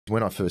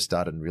When I first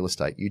started in real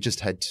estate, you just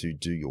had to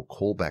do your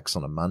callbacks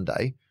on a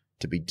Monday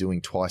to be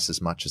doing twice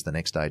as much as the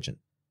next agent.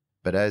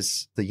 But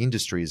as the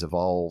industry has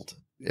evolved,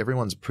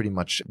 everyone's pretty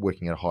much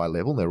working at a high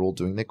level. They're all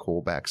doing their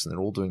callbacks and they're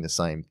all doing the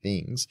same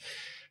things.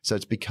 So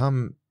it's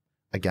become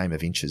a game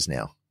of inches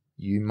now.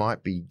 You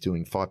might be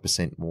doing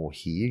 5% more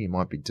here. You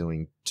might be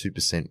doing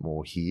 2%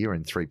 more here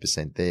and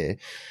 3% there.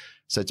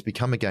 So it's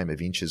become a game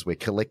of inches where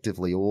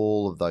collectively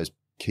all of those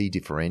key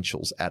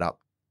differentials add up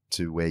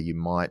to where you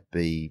might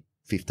be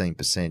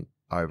 15%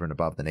 over and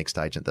above the next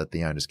agent that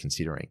the owner's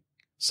considering.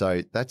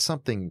 So that's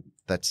something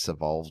that's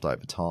evolved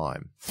over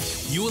time.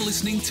 You're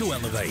listening to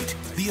Elevate,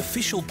 the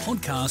official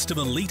podcast of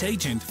Elite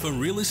Agent for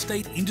real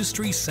estate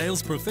industry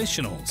sales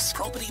professionals,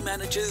 property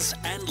managers,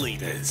 and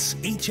leaders.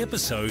 Each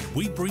episode,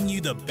 we bring you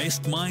the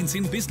best minds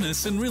in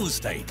business and real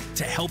estate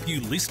to help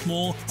you list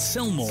more,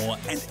 sell more,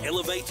 and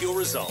elevate your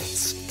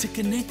results. To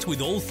connect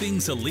with all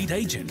things Elite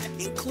Agent,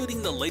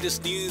 including the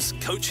latest news,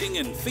 coaching,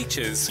 and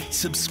features,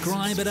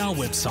 subscribe at our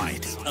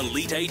website,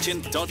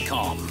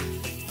 eliteagent.com.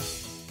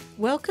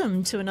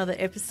 Welcome to another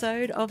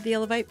episode of the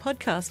Elevate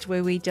podcast,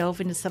 where we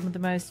delve into some of the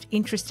most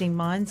interesting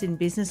minds in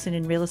business and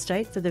in real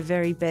estate for the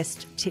very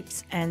best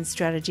tips and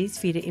strategies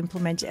for you to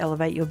implement to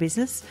elevate your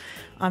business.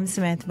 I'm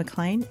Samantha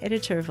McLean,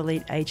 editor of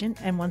Elite Agent,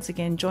 and once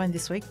again joined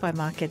this week by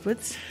Mark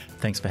Edwards.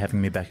 Thanks for having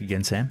me back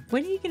again, Sam.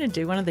 When are you going to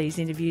do one of these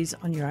interviews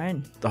on your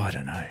own? Oh, I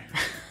don't know.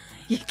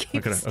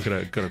 I've got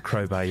to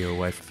crowbar you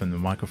away from the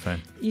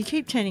microphone. You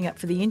keep turning up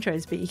for the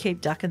intros, but you keep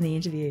ducking the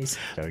interviews.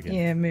 Go again.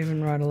 Yeah,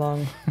 moving right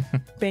along.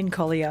 Ben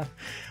Collier.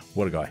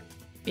 What a guy.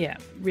 Yeah,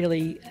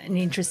 really an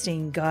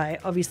interesting guy,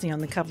 obviously on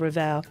the cover of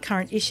our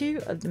current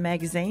issue of the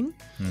magazine.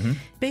 Mm-hmm.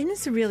 Ben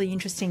is a really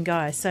interesting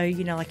guy. So,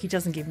 he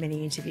doesn't give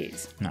many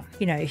interviews. No.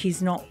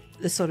 He's not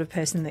the sort of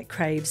person that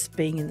craves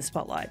being in the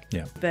spotlight.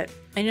 Yeah. But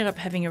I ended up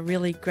having a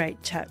really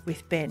great chat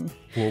with Ben.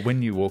 Well,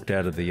 when you walked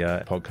out of the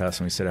podcast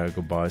and we said our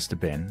goodbyes to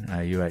Ben,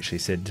 you actually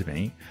said to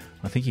me,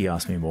 I think he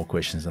asked me more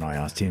questions than I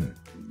asked him.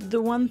 The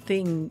one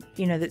thing,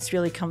 that's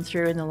really come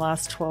through in the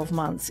last 12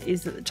 months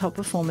is that the top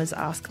performers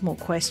ask more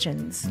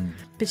questions,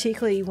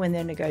 particularly when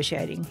they're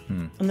negotiating.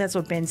 And that's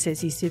what Ben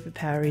says his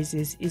superpower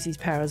is his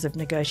powers of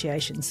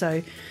negotiation.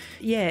 So,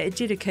 yeah, it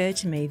did occur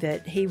to me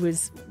that he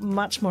was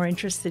much more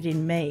interested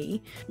in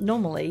me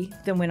normally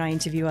than when I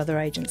interview other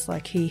agents.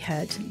 Like he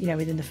had,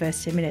 within the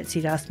first 10 minutes,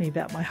 he'd asked me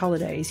about my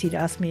holidays. He'd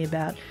asked me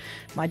about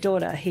my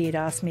daughter. He had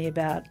asked me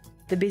about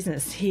the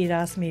business. He had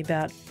asked me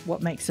about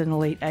what makes an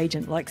elite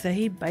agent. So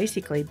he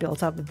basically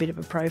built up a bit of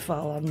a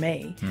profile on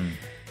me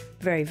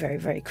very, very,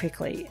 very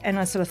quickly. And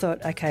I sort of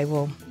thought, okay,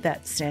 well,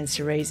 that stands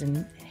to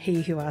reason.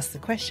 He who asks the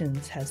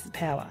questions has the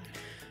power.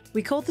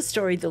 We called the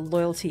story the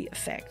loyalty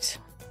effect.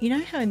 You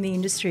know how in the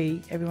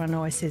industry everyone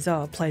always says,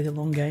 play the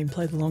long game,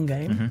 play the long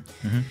game.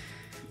 Mm-hmm. Mm-hmm.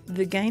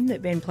 The game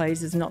that Ben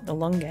plays is not the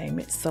long game,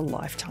 it's the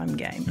lifetime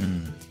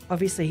game.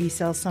 Obviously, he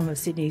sells some of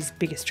Sydney's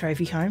biggest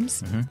trophy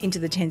homes into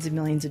the tens of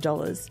millions of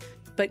dollars.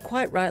 But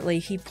quite rightly,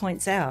 he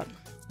points out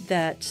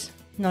that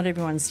not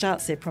everyone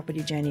starts their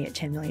property journey at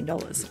 $10 million.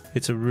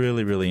 It's a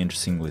really, really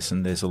interesting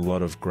listen. There's a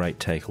lot of great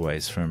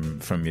takeaways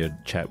from your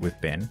chat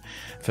with Ben.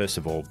 First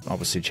of all,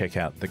 obviously check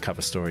out the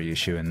cover story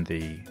issue in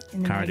the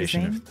current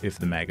issue of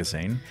the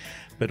magazine.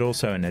 But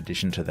also, in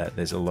addition to that,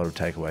 there's a lot of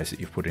takeaways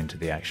that you've put into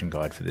the action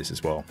guide for this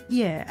as well.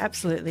 Yeah,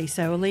 absolutely.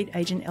 So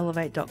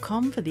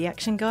eliteagentelevate.com for the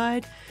action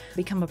guide.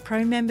 Become a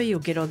pro member. You'll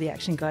get all the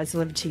action guides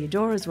delivered to your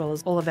door, as well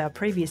as all of our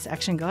previous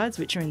action guides,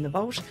 which are in the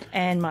vault,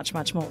 and much,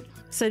 much more.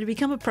 So to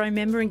become a pro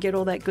member and get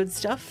all that good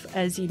stuff,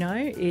 as you know,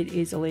 it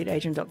is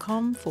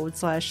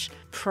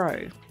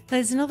eliteagent.com/pro.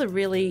 There's another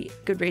really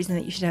good reason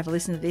that you should have a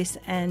listen to this,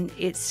 and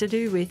it's to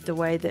do with the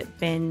way that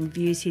Ben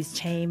views his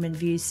team and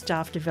views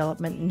staff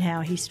development and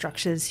how he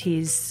structures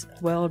his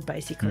world,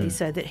 basically,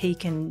 so that he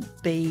can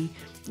be,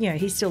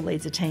 he still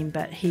leads a team,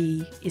 but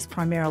he is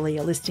primarily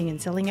a listing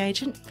and selling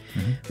agent,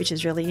 which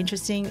is really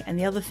interesting. And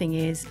the other thing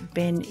is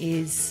Ben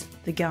is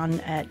the gun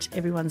at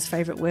everyone's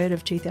favourite word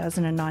of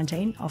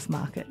 2019,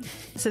 off-market.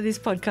 So this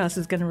podcast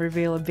is going to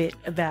reveal a bit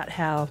about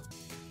how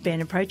Ben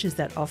approaches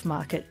that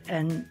off-market,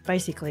 and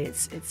basically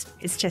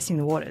it's testing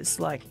the waters.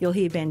 Like, you'll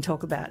hear Ben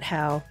talk about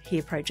how he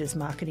approaches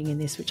marketing in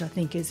this, which I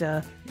think is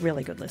a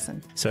really good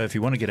listen. So if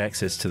you want to get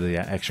access to the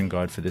action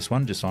guide for this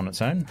one, just on its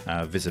own,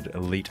 visit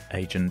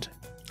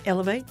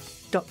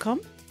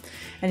eliteagentelevate.com.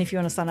 And if you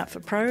want to sign up for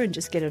Pro and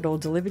just get it all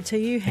delivered to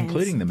you,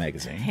 including the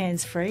magazine,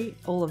 hands-free,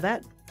 all of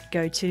that,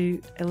 go to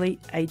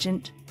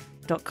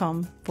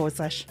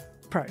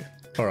eliteagent.com/pro.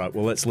 All right,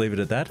 well, let's leave it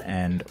at that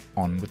and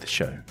on with the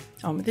show.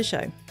 On with the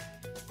show.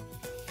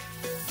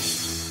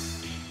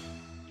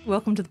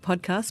 Welcome to the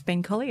podcast,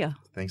 Ben Collier.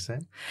 Thanks,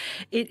 Sam.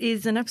 It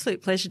is an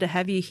absolute pleasure to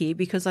have you here,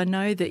 because I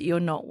know that you're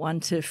not one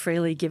to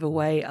freely give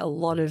away a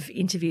lot of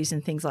interviews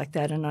and things like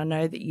that, and I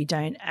know that you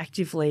don't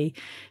actively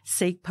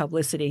seek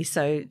publicity.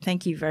 So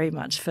thank you very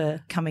much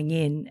for coming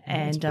in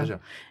and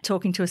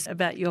talking to us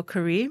about your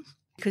career,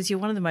 because you're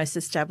one of the most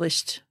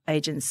established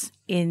agents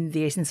in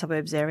the eastern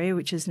suburbs area,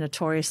 which is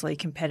notoriously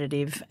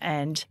competitive,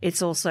 and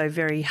it's also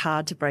very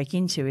hard to break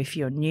into if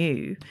you're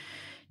new.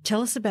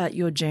 Tell us about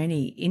your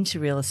journey into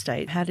real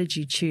estate. How did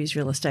you choose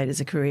real estate as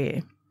a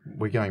career?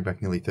 We're going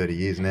back nearly 30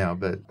 years now,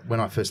 but when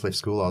I first left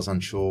school, I was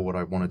unsure what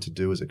I wanted to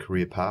do as a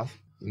career path.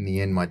 In the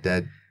end, my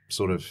dad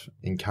sort of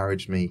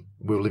encouraged me.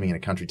 We were living in a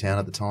country town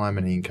at the time,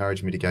 and he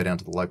encouraged me to go down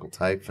to the local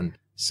TAFE and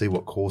see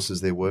what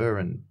courses there were.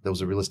 And there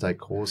was a real estate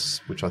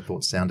course, which I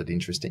thought sounded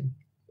interesting.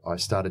 I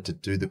started to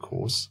do the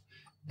course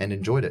and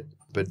enjoyed it,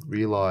 but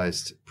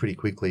realised pretty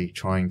quickly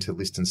trying to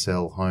list and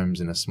sell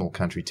homes in a small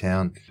country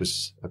town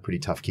was a pretty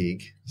tough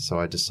gig. So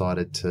I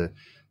decided to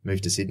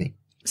move to Sydney.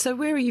 So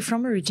where are you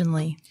from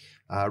originally?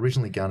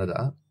 Originally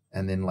Gunnedah,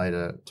 and then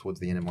later, towards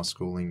the end of my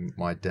schooling,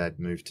 my dad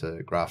moved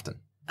to Grafton.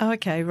 Oh,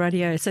 okay,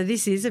 rightio. So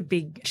this is a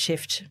big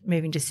shift,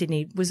 moving to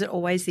Sydney. Was it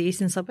always the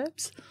eastern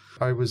suburbs?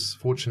 I was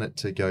fortunate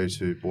to go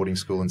to boarding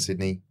school in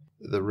Sydney.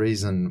 The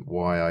reason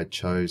why I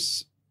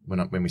chose,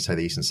 when we say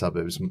the eastern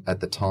suburbs, at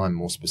the time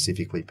more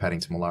specifically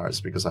Paddington Woollahra,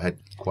 is because I had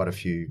quite a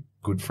few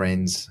good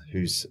friends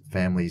whose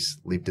families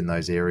lived in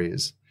those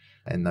areas,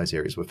 and those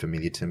areas were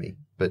familiar to me.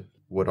 But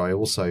what I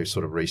also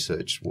sort of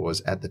researched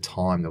was, at the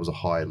time there was a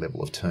high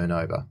level of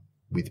turnover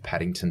with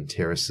Paddington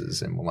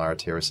terraces and Woollahra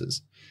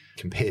terraces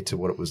compared to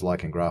what it was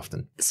like in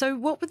Grafton. So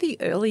what were the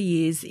early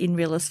years in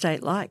real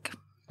estate like?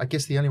 I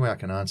guess the only way I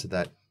can answer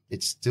that,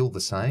 it's still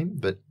the same,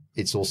 but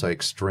it's also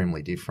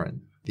extremely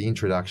different. The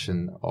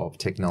introduction of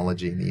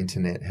technology and the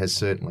internet has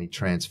certainly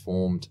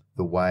transformed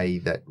the way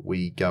that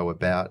we go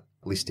about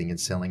listing and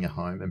selling a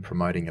home and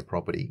promoting a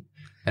property,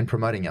 and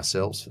promoting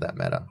ourselves for that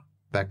matter.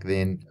 Back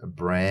then,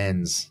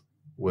 brands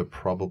were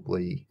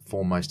probably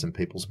foremost in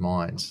people's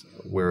minds,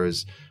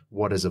 whereas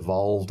what has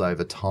evolved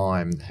over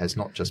time has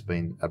not just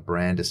been a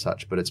brand as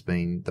such, but it's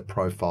been the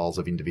profiles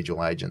of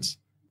individual agents.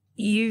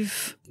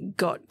 You've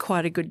got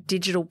quite a good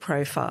digital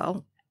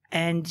profile,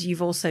 and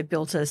you've also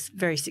built a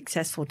very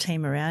successful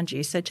team around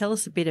you. So tell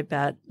us a bit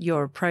about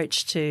your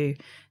approach to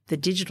the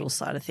digital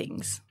side of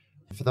things.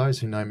 For those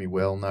who know me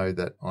well, know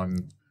that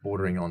I'm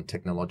bordering on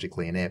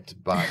technologically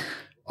inept, but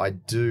I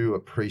do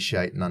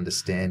appreciate and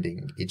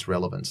understanding its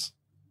relevance.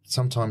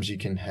 Sometimes you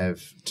can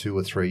have 2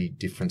 or 3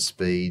 different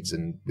speeds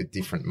and with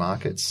different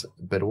markets,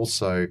 but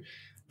also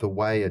the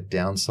way a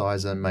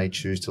downsizer may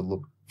choose to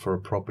look for a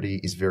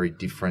property is very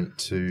different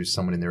to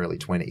someone in their early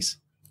 20s.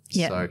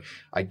 Yeah. So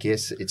I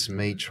guess it's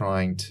me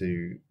trying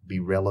to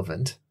be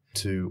relevant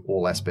to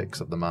all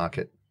aspects of the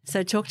market.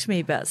 So talk to me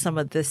about some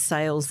of the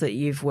sales that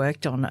you've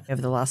worked on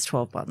over the last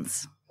 12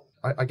 months.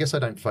 I guess I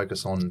don't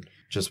focus on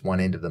just one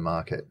end of the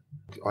market.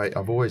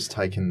 I've always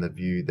taken the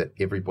view that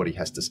everybody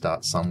has to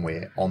start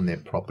somewhere on their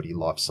property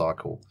life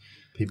cycle.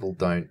 People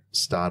don't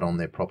start on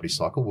their property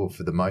cycle, well,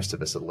 for the most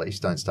of us at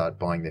least, don't start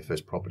buying their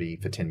first property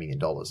for $10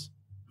 million.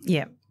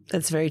 Yeah,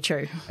 that's very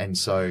true. And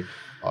so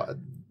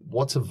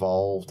what's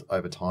evolved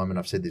over time, and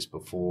I've said this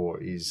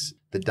before, is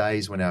the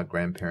days when our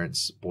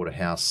grandparents bought a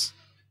house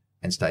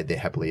and stayed there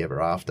happily ever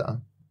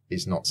after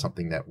is not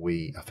something that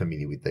we are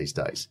familiar with these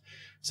days.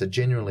 So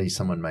generally,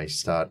 someone may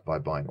start by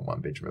buying a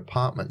 1-bedroom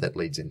apartment that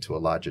leads into a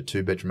larger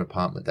 2-bedroom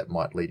apartment that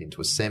might lead into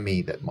a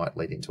semi, that might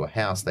lead into a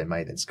house. They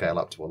may then scale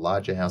up to a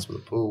larger house with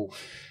a pool.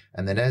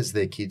 And then as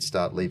their kids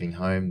start leaving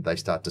home, they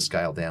start to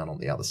scale down on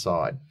the other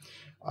side.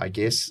 I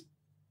guess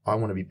I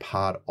want to be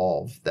part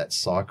of that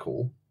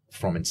cycle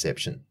from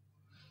inception,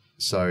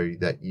 so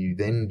that you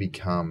then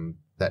become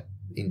that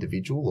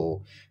individual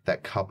or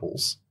that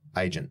couple's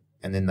agent.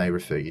 And then they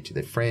refer you to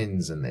their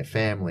friends and their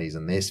families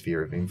and their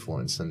sphere of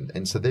influence.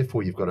 And so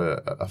therefore you've got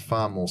a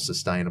far more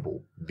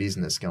sustainable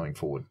business going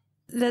forward.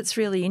 That's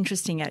really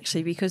interesting,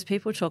 actually, because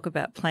people talk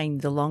about playing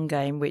the long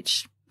game,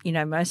 which, you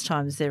know, most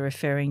times they're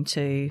referring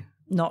to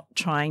not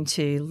trying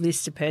to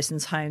list a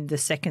person's home the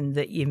second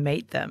that you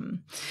meet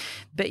them.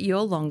 But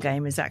your long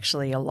game is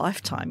actually a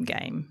lifetime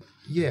game.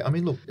 Yeah, I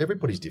mean, look,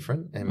 everybody's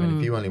different. I mean,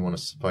 if you only want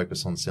to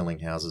focus on selling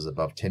houses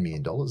above $10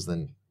 million,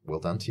 then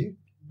well done to you.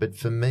 But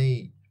for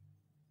me,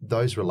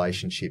 those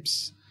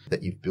relationships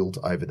that you've built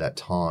over that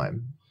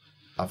time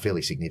are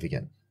fairly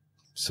significant.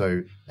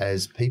 So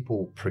as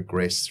people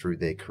progress through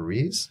their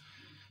careers,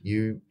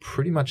 you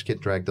pretty much get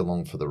dragged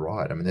along for the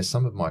ride. I mean, there's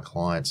some of my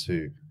clients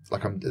who,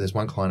 there's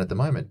one client at the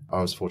moment,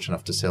 I was fortunate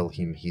enough to sell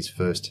him his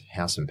first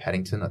house in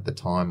Paddington. At the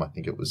time, I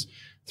think it was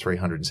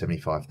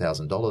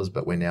 $375,000,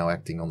 but we're now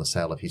acting on the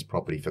sale of his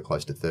property for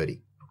close to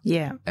 30.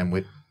 Yeah. And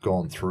we've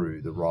gone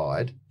through the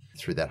ride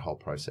through that whole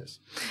process.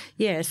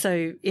 Yeah,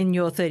 so in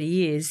your 30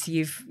 years,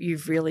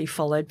 you've really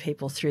followed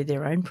people through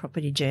their own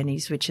property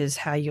journeys, which is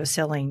how you're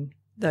selling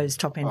those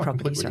top-end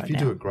properties right now. If you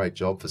do a great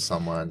job for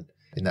someone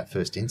in that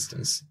first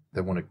instance,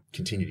 they want to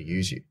continue to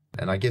use you.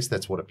 And I guess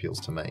that's what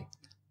appeals to me.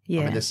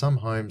 Yeah. I mean, there's some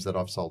homes that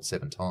I've sold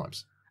 7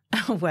 times.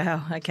 Oh,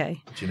 wow,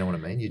 okay. Do you know what I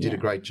mean? You did a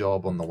great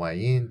job on the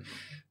way in.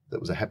 That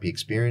was a happy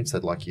experience.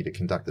 They'd like you to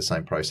conduct the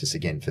same process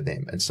again for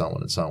them, and so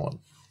on and so on.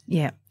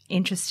 Yeah.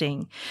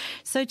 Interesting.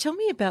 So tell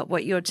me about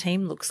what your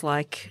team looks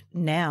like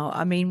now.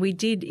 I mean, we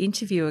did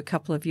interview a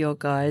couple of your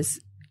guys,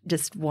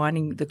 just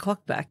winding the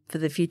clock back for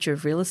the future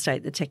of real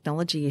estate, the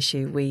technology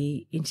issue.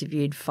 We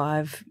interviewed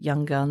 5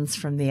 young guns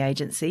from the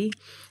agency,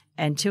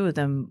 and 2 of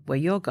them were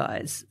your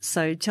guys.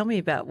 So tell me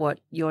about what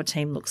your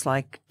team looks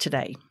like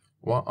today.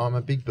 Well, I'm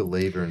a big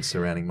believer in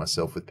surrounding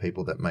myself with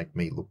people that make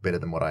me look better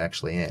than what I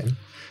actually am.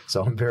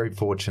 So I'm very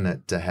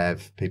fortunate to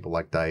have people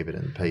like David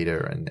and Peter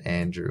and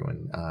Andrew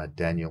and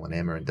Daniel and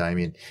Emma and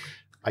Damien.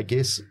 I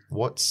guess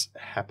what's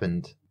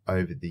happened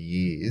over the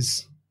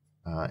years,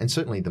 and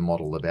certainly the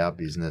model of our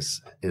business,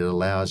 it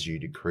allows you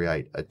to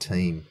create a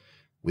team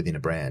within a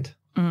brand.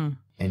 Mm.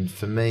 And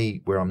for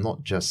me, where I'm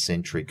not just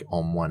centric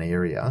on one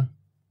area,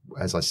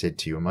 as I said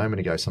to you a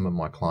moment ago, some of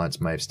my clients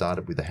may have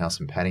started with a house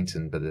in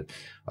Paddington, but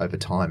over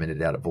time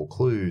ended out at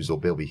Vaucluse or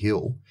Bellevue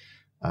Hill.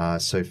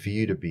 So for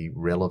you to be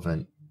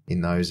relevant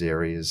in those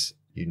areas,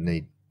 you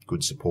need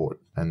good support.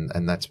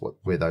 And that's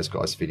where those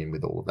guys fit in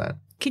with all of that.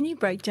 Can you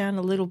break down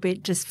a little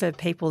bit just for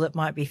people that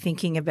might be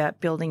thinking about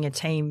building a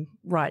team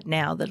right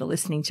now that are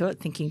listening to it,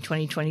 thinking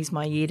 2020 is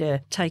my year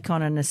to take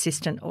on an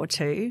assistant or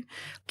 2?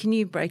 Can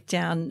you break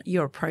down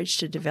your approach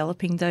to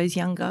developing those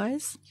young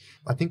guys?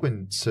 I think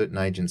when certain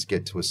agents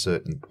get to a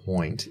certain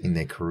point in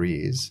their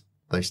careers,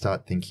 they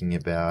start thinking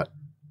about,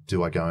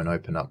 do I go and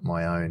open up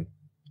my own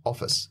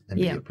office and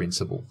be a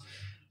principal?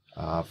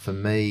 For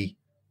me,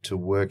 to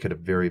work at a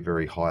very,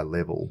 very high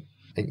level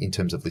in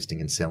terms of listing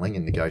and selling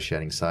and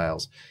negotiating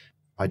sales,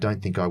 I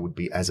don't think I would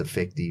be as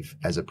effective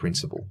as a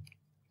principal.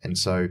 And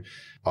so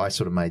I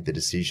sort of made the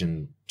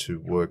decision to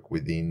work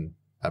within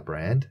a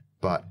brand,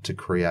 but to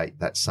create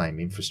that same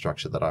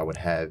infrastructure that I would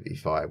have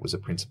if I was a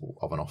principal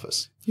of an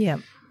office. Yeah.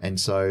 And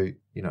so,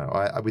 you know,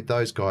 I with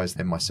those guys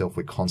and myself,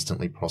 we're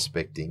constantly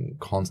prospecting,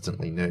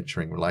 constantly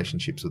nurturing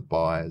relationships with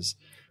buyers.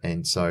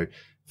 And so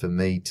for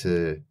me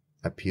to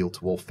appeal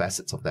to all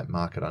facets of that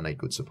market, I need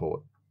good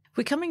support.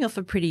 We're coming off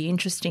a pretty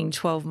interesting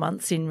 12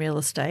 months in real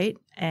estate,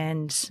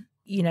 and,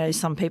 you know,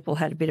 some people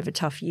had a bit of a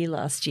tough year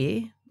last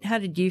year. How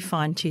did you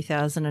find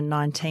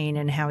 2019,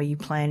 and how are you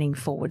planning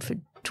forward for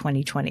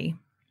 2020?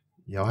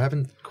 Yeah, I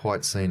haven't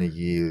quite seen a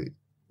year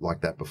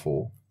like that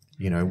before.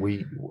 You know,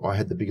 I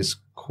had the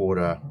biggest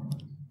quarter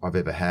I've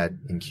ever had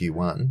in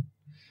Q1,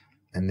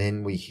 and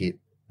then we hit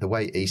the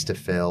way Easter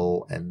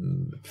fell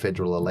and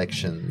federal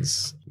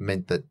elections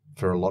meant that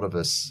for a lot of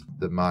us,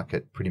 the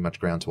market pretty much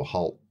ground to a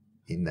halt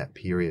in that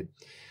period.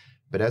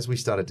 But as we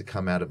started to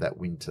come out of that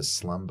winter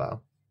slumber,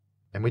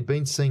 and we'd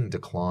been seeing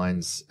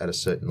declines at a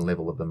certain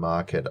level of the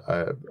market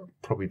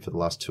probably for the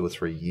last 2 or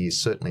 3 years,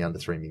 certainly under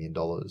 $3 million.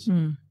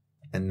 Mm.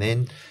 And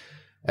then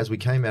as we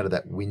came out of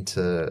that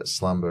winter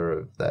slumber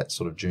of that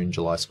sort of June,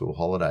 July school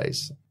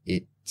holidays,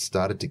 it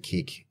started to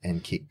kick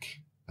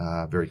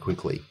very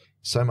quickly.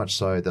 So much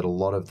so that a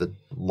lot of the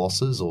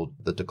losses or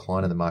the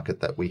decline in the market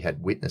that we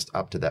had witnessed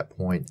up to that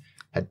point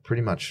had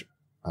pretty much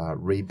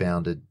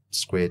rebounded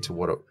square to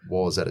what it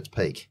was at its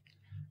peak.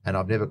 And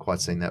I've never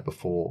quite seen that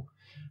before.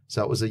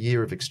 So it was a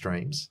year of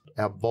extremes.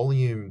 Our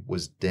volume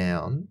was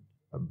down,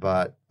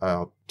 but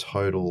our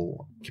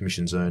total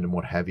commissions earned and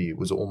what have you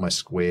was almost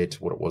square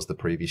to what it was the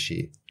previous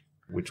year,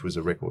 which was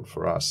a record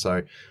for us.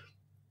 So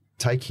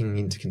taking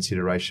into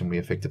consideration we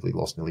effectively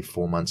lost nearly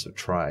 4 months of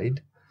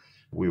trade,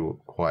 we were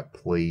quite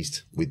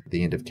pleased with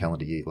the end of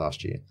calendar year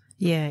last year.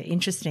 Yeah,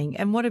 interesting.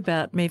 And what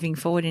about moving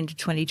forward into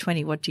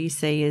 2020? What do you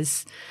see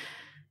as...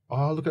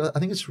 Oh, look, I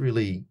think it's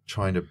really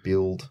trying to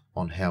build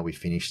on how we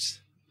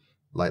finished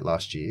late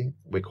last year.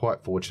 We're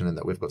quite fortunate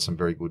that we've got some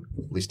very good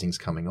listings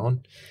coming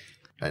on.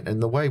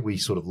 And the way we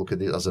sort of look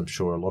at it, as I'm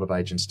sure a lot of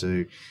agents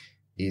do,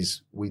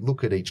 is we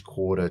look at each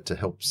quarter to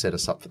help set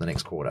us up for the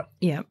next quarter.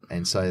 Yeah.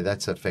 And so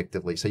that's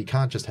effectively, so you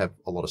can't just have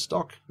a lot of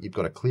stock. You've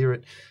got to clear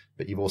it,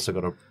 but you've also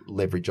got to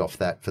leverage off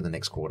that for the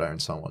next quarter and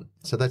so on.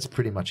 So that's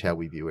pretty much how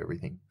we view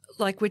everything.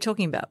 Like, we're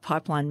talking about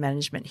pipeline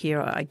management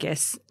here, I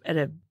guess, at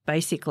a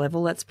basic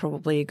level. That's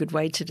probably a good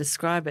way to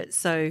describe it.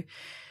 So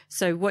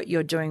what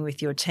you're doing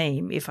with your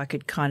team, if I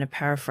could kind of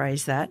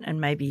paraphrase that, and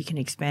maybe you can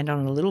expand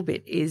on it a little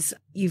bit, is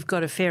you've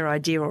got a fair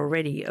idea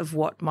already of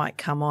what might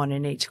come on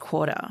in each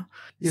quarter.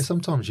 Yeah,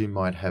 sometimes you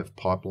might have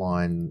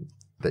pipeline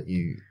that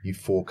you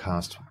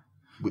forecast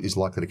is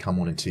likely to come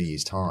on in 2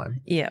 years'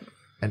 time. Yeah.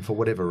 And for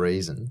whatever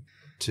reason,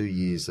 2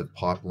 years of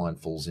pipeline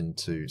falls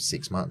into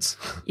 6 months.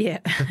 Yeah.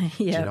 Yeah.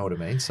 Do you know what I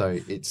mean? So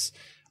it's,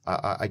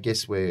 I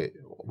guess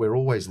we're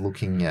always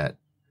looking at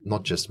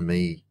not just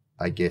me,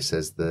 I guess,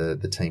 as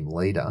the team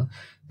leader,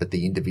 but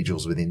the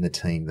individuals within the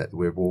team, that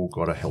we've all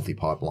got a healthy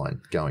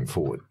pipeline going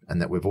forward, and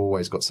that we've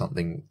always got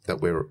something that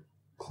we're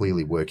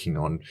clearly working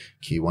on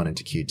Q1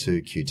 into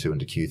Q2, Q2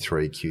 into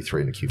Q3,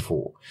 Q3 into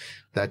Q4.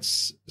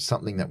 That's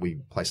something that we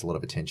place a lot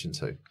of attention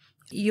to.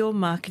 You're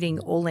marketing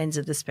all ends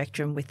of the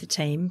spectrum with the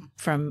team,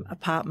 from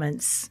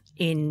apartments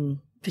in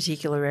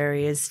particular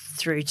areas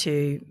through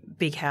to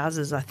big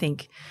houses. I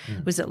think,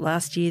 was it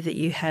last year that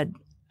you had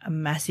a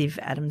massive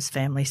Addams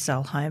family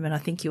style home, and I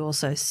think you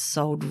also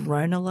sold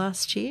Rona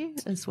last year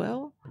as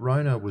well?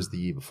 Rona was the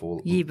year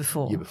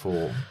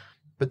before.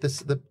 But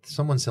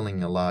someone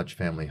selling a large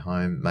family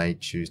home may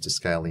choose to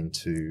scale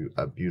into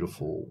a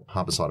beautiful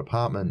harbourside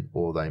apartment,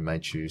 or they may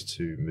choose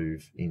to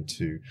move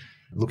into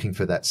looking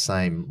for that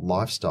same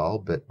lifestyle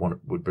but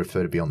would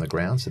prefer to be on the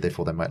ground, so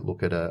therefore they might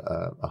look at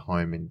a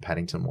home in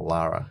Paddington or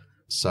Lara.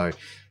 So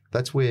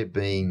That's where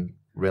being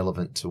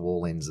relevant to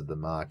all ends of the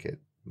market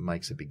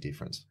makes a big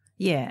difference.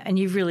 Yeah, and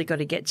you've really got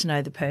to get to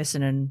know the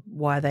person and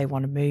why they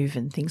want to move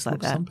and things like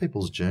that. Some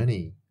people's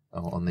journey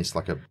on this,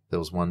 there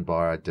was one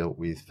buyer I dealt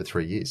with for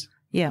 3 years.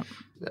 Yeah.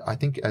 I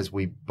think as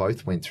we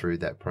both went through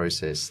that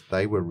process,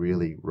 they were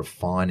really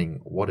refining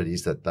what it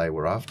is that they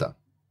were after,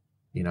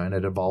 and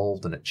it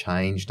evolved and it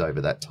changed over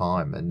that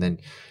time. And then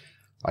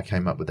I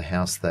came up with a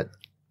house that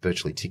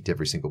virtually ticked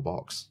every single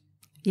box.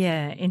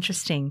 Yeah,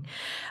 interesting.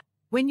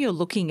 When you're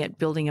looking at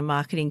building a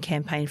marketing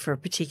campaign for a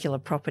particular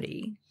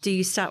property, do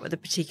you start with a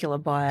particular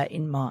buyer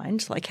in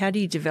mind? Like, how do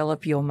you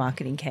develop your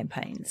marketing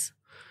campaigns?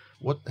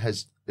 What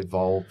has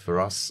evolved for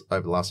us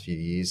over the last few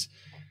years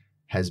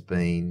has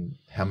been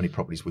how many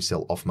properties we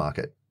sell off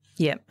market.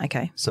 Yeah,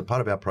 okay. So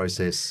part of our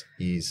process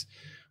is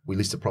we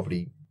list a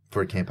property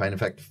for a campaign. In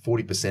fact,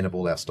 40% of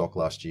all our stock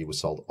last year was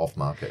sold off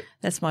market.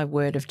 That's my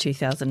word of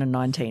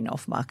 2019,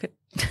 off market.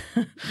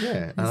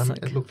 Yeah.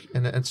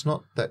 And it's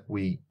not that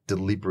we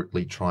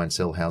deliberately try and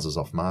sell houses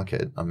off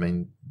market. I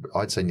mean,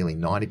 I'd say nearly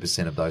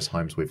 90% of those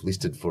homes we've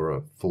listed for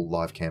a full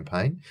live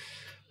campaign.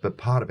 But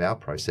part of our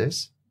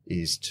process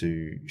is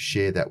to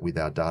share that with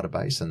our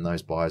database and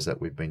those buyers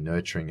that we've been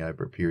nurturing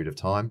over a period of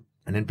time.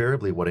 And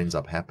invariably what ends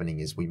up happening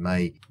is we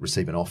may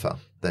receive an offer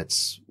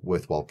that's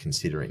worthwhile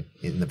considering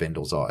in the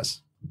vendor's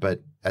eyes.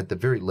 But at the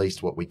very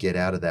least, what we get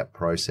out of that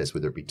process,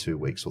 whether it be 2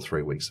 weeks or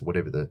 3 weeks, or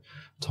whatever the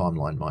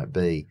timeline might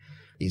be,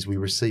 is we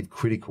receive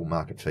critical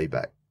market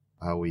feedback.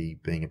 Are we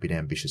being a bit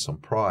ambitious on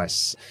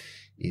price?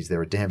 Is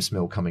there a damp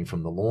smell coming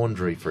from the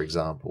laundry, for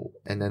example?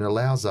 And it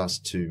allows us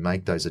to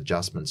make those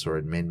adjustments or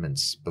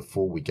amendments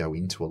before we go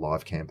into a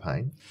live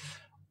campaign.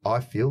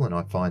 I feel and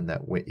I find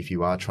that if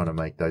you are trying to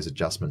make those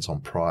adjustments on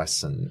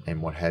price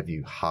and what have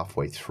you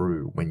halfway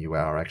through when you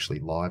are actually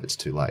live, it's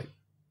too late.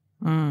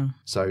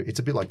 So it's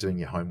a bit like doing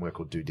your homework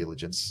or due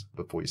diligence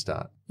before you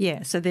start.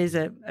 Yeah, so there's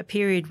a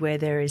period where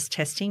there is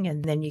testing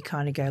and then you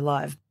kind of go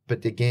live.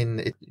 But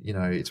again,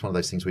 it's one of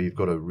those things where you've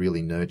got to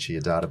really nurture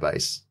your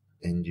database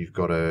and you've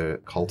got to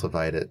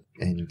cultivate it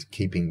and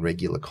keeping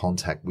regular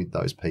contact with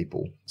those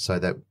people so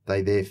that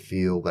they there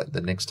feel that the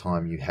next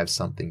time you have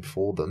something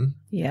for them,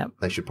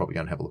 they should probably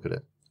go and have a look at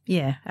it.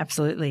 Yeah,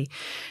 absolutely.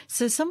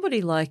 So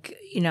somebody like,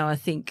 I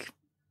think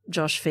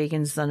Josh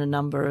Fegan's done a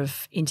number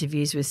of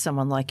interviews with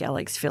someone like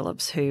Alex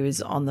Phillips, who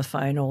is on the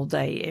phone all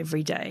day,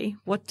 every day.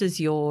 What does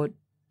your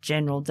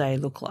general day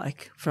look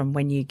like from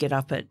when you get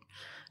up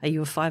are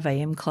you a 5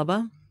 a.m.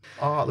 clubber?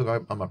 Oh,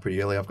 look, I'm up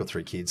pretty early. I've got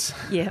 3 kids.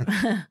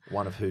 Yeah.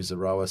 One of who's a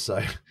rower,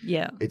 so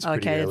it's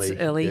pretty early.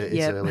 It's early. Yeah,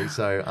 it's early.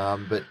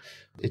 So, but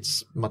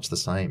it's much the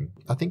same.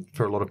 I think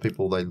for a lot of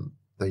people,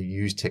 they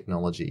use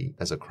technology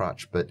as a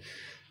crutch, but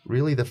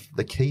really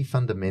the key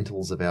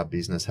fundamentals of our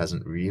business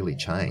hasn't really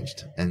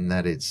changed, and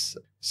that it's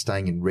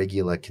staying in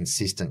regular,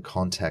 consistent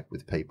contact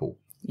with people.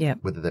 Yeah.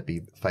 Whether that be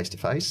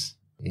face-to-face,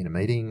 in a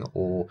meeting,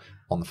 or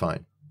on the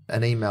phone.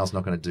 An email's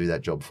not going to do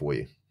that job for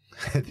you.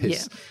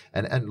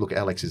 And look,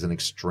 Alex is an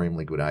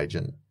extremely good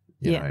agent,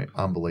 you know,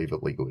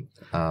 unbelievably good.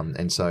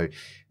 And so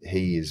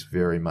he is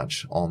very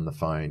much on the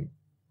phone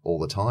all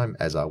the time,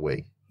 as are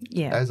we.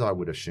 Yeah. As I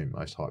would assume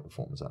most high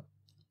performers are.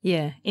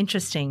 Yeah,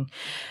 interesting.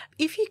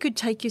 If you could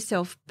take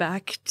yourself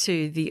back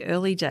to the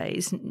early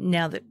days,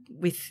 now that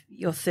with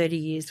your 30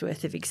 years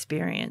worth of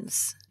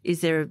experience,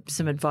 is there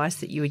some advice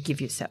that you would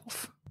give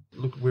yourself?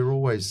 Look, we're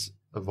always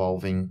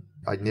evolving.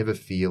 I never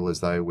feel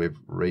as though we've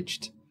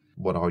reached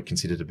what I would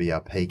consider to be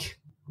our peak.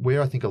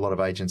 Where I think a lot of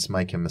agents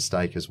make a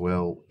mistake as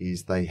well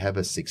is they have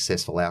a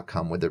successful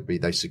outcome, whether it be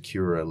they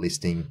secure a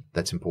listing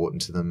that's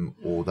important to them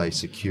or they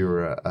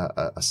secure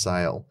a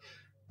sale,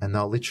 and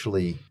they'll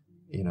literally,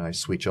 you know,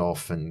 switch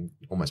off and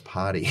almost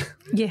party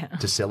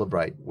to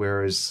celebrate.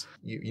 Whereas,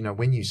 you know,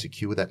 when you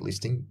secure that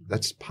listing,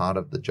 that's part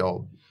of the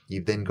job.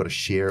 You've then got to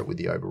share it with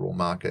the overall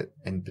market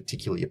and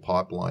particularly your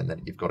pipeline that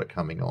you've got it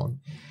coming on.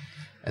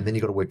 And then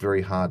you've got to work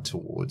very hard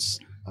towards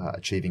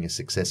achieving a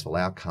successful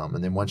outcome.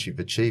 And then once you've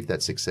achieved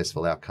that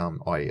successful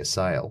outcome, i.e. a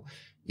sale,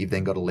 you've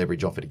then got to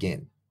leverage off it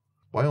again.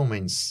 By all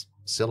means,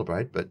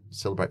 celebrate, but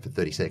celebrate for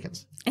 30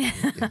 seconds.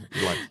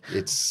 Like,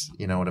 it's,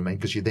 you know what I mean?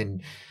 Because you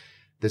then,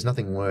 there's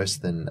nothing worse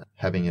than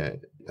having a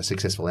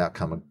successful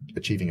outcome,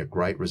 achieving a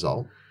great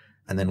result,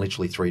 and then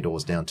literally 3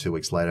 doors down 2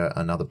 weeks later,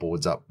 another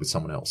board's up with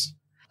someone else.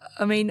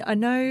 I mean, I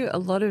know a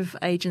lot of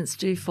agents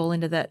do fall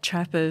into that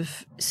trap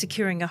of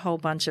securing a whole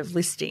bunch of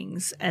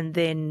listings and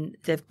then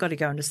they've got to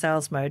go into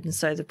sales mode, and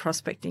so the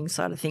prospecting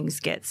side of things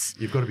gets...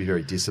 You've got to be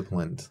very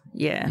disciplined.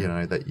 Yeah. You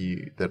know,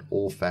 that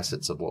all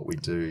facets of what we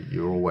do,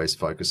 you're always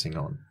focusing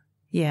on.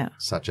 Yeah.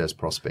 Such as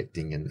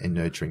prospecting and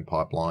nurturing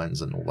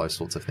pipelines and all those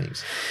sorts of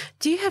things.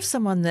 Do you have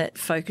someone that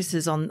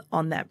focuses on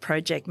that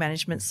project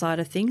management side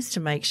of things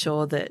to make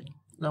sure that...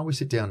 No, we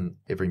sit down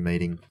every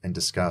meeting and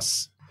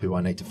discuss who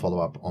I need to follow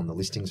up on the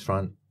listings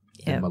front,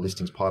 and my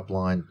listings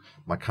pipeline,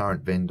 my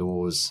current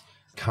vendors,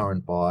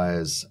 current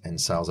buyers,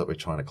 and sales that we're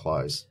trying to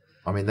close.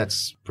 I mean,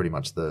 that's pretty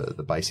much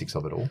the basics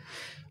of it all.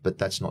 But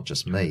that's not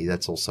just me.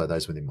 That's also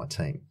those within my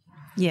team.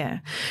 Yeah.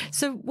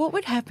 So what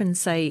would happen,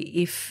 say,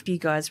 if you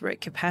guys were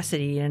at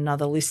capacity and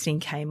another listing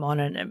came on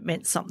and it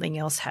meant something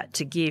else had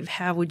to give?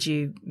 How would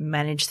you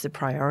manage the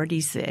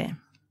priorities there?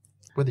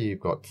 Whether you've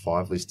got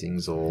 5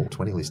 listings or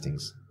 20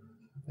 listings,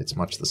 it's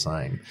much the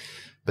same.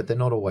 But they're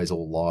not always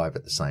all live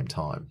at the same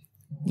time.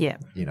 Yeah.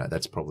 You know,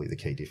 that's probably the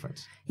key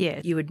difference.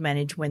 Yeah. You would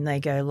manage when they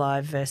go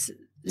live versus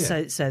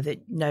so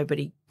that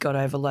nobody got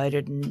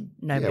overloaded and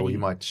nobody... Yeah,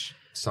 well,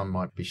 some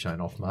might be shown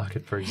off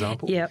market, for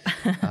example. Yep.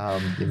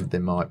 There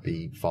might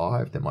be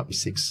 5, there might be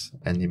 6,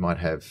 and you might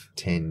have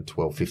 10,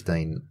 12,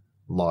 15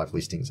 live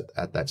listings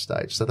at that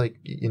stage. So and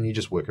you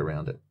just work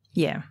around it.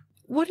 Yeah.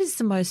 What is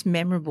the most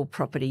memorable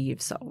property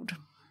you've sold?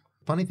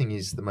 Funny thing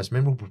is, the most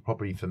memorable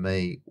property for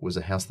me was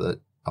a house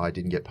that I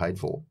didn't get paid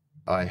for.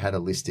 I had a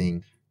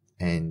listing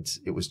and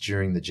it was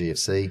during the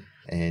GFC,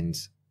 and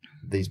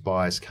these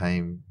buyers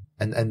came,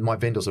 and my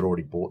vendors had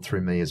already bought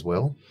through me as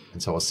well.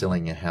 And so I was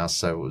selling a house.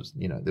 So it was,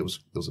 there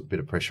was a bit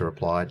of pressure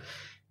applied,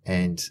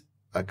 and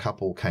a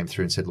couple came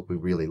through and said, look, we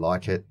really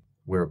like it.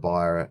 We're a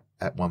buyer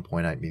at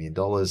 $1.8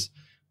 million,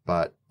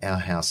 but our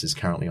house is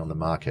currently on the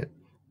market.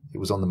 It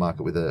was on the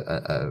market with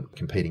a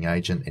competing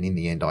agent, and in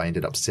the end I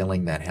ended up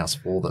selling that house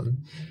for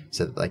them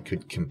so that they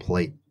could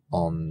complete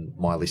on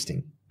my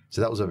listing. So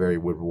that was a very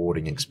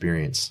rewarding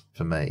experience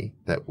for me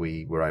that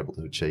we were able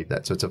to achieve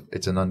that. So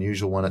it's an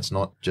unusual one. It's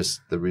not just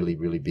the really,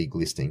 really big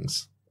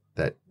listings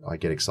that I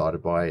get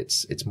excited by.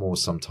 It's more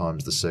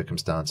sometimes the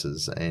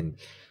circumstances and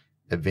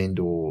a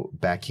vendor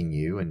backing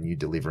you and you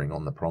delivering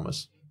on the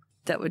promise.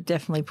 That would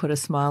definitely put a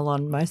smile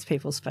on most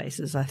people's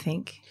faces, I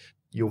think.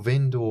 Your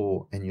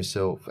vendor and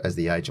yourself as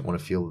the agent want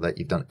to feel that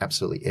you've done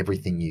absolutely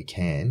everything you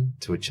can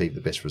to achieve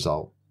the best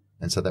result.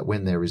 And so that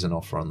when there is an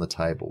offer on the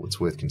table, it's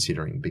worth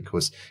considering,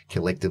 because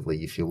collectively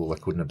you feel, well, I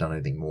couldn't have done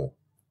anything more.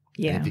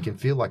 Yeah. And if you can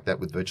feel like that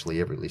with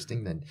virtually every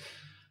listing, then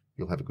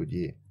you'll have a good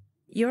year.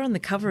 You're on the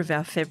cover of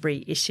our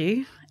February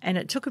issue, and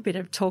it took a bit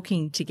of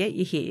talking to get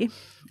you here.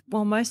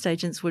 While most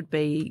agents would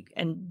be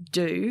and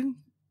do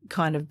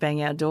kind of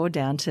bang our door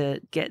down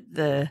to get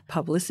the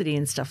publicity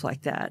and stuff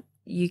like that,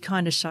 you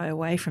kind of shy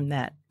away from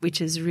that,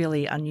 which is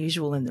really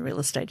unusual in the real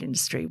estate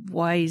industry.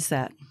 Why is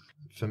that?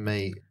 For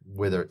me,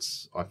 whether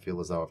I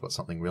feel as though I've got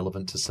something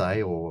relevant to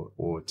say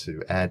or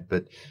to add,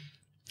 but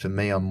for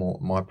me,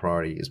 my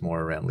priority is more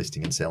around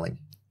listing and selling.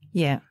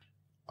 Yeah.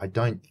 I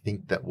don't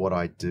think that what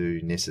I do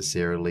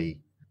necessarily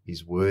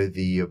is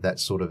worthy of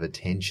that sort of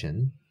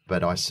attention,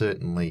 but I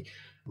certainly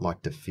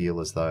like to feel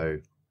as though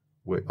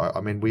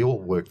we all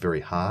work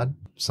very hard.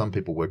 Some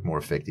people work more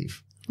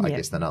effective, I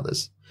guess, than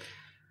others.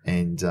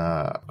 And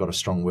I've got a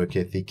strong work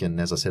ethic,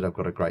 and as I said, I've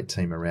got a great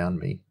team around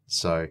me.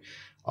 So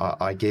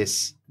I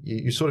guess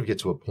you sort of get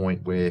to a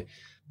point where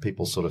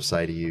people sort of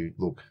say to you,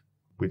 look,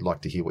 we'd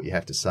like to hear what you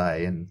have to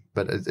say.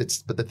 But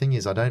the thing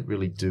is, I don't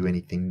really do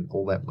anything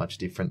all that much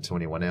different to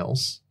anyone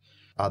else,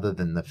 other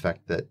than the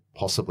fact that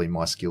possibly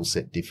my skill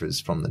set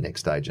differs from the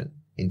next agent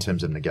in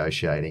terms of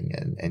negotiating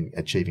and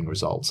achieving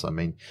results. I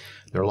mean,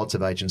 there are lots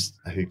of agents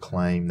who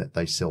claim that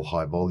they sell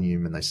high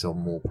volume and they sell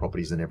more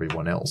properties than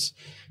everyone else,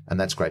 and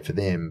that's great for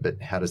them.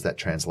 But how does that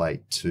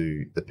translate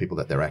to the people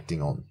that they're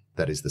acting on?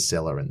 That is the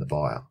seller and the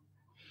buyer.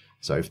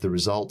 So if the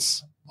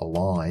results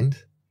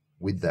aligned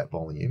with that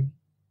volume,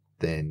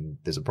 then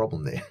there's a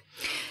problem there.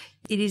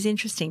 It is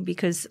interesting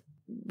because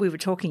we were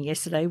talking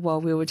yesterday while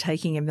we were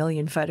taking 1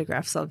 million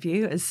photographs of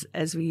you,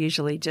 as we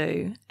usually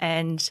do,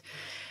 and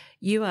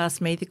you asked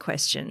me the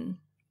question,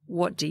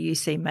 what do you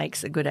see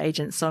makes a good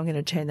agent? So I'm going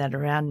to turn that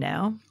around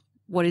now.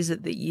 What is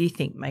it that you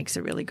think makes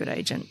a really good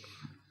agent?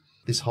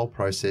 This whole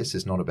process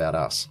is not about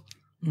us.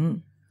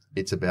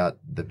 It's about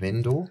the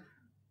vendor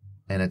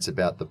and it's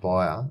about the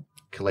buyer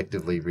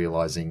collectively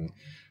realising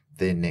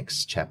their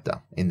next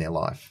chapter in their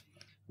life.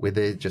 We're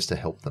there just to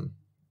help them.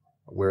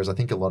 Whereas I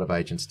think a lot of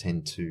agents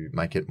tend to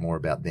make it more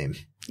about them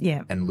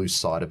and lose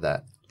sight of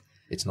that.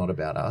 It's not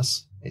about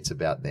us, it's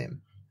about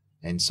them.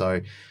 And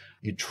so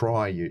you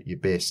try your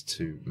best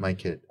to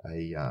make it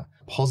a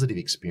positive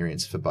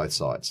experience for both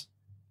sides,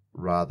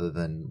 rather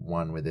than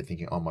one where they're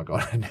thinking, oh my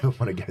God, I never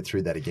want to go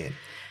through that again.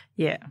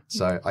 Yeah.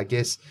 So I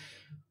guess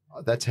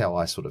that's how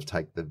I sort of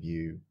take the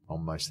view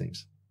on most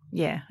things.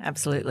 Yeah,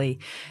 absolutely.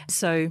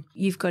 So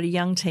you've got a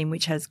young team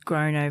which has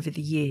grown over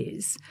the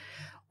years.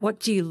 What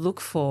do you look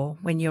for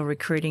when you're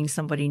recruiting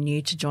somebody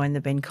new to join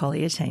the Ben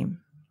Collier team?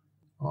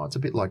 Oh, it's a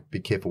bit like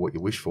be careful what you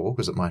wish for,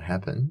 because it might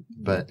happen,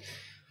 but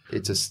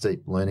it's a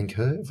steep learning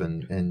curve,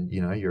 and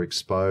you're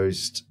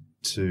exposed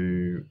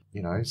to,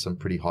 some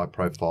pretty high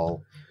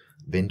profile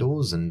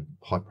vendors and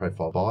high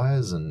profile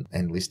buyers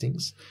and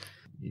listings.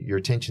 Your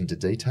attention to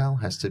detail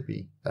has to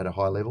be at a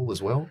high level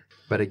as well.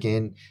 But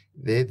again,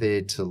 they're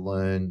there to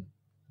learn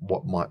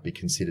what might be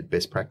considered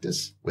best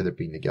practice, whether it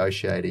be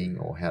negotiating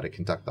or how to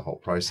conduct the whole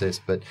process.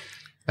 But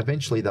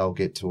eventually they'll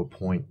get to a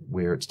point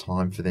where it's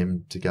time for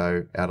them to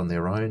go out on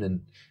their own,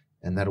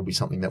 and that'll be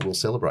something that we'll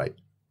celebrate.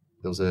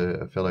 There was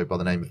a fellow by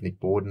the name of Nick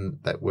Borden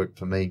that worked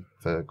for me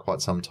for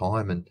quite some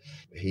time, and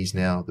he's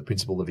now the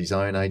principal of his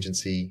own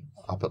agency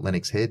up at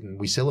Lennox Head, and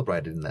we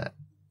celebrated in that.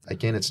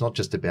 Again, it's not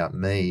just about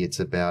me, it's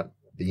about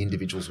the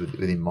individuals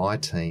within my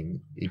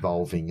team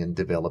evolving and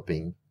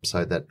developing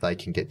so that they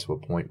can get to a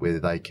point where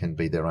they can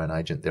be their own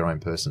agent, their own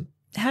person.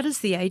 How does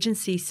the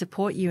agency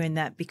support you in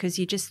that? Because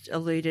you just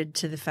alluded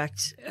to the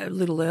fact a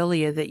little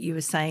earlier that you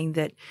were saying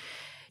that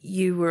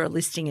you were a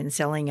listing and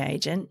selling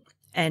agent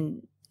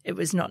and it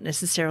was not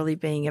necessarily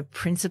being a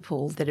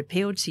principle that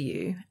appealed to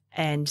you,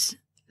 and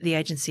the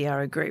agency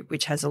are a group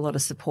which has a lot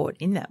of support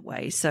in that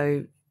way.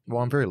 So,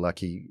 well, I'm very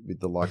lucky with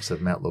the likes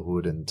of Matt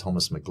LaHood and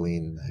Thomas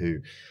McGlynn who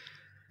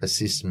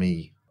assist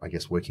me, I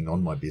guess, working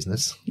on my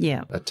business.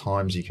 Yeah. At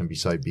times you can be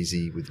so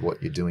busy with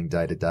what you're doing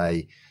day to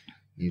day,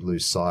 you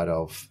lose sight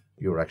of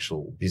your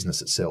actual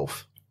business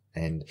itself.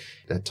 And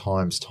at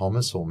times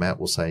Thomas or Matt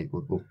will say,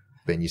 look,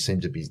 Ben, you seem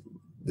to be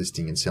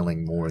listing and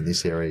selling more in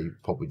this area,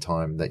 probably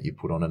time that you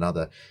put on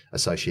another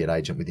associate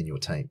agent within your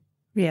team.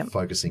 Yeah.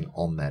 Focusing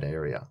on that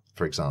area,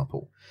 for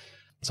example.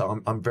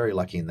 So I'm very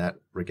lucky in that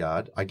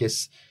regard. I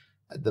guess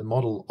the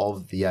model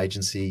of the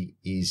agency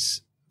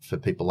is for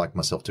people like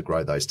myself to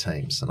grow those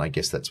teams. And I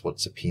guess that's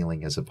what's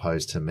appealing, as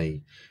opposed to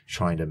me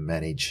trying to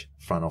manage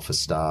front office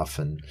staff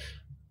and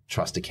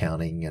trust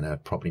accounting and a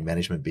property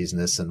management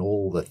business and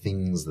all the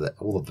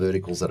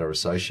verticals that are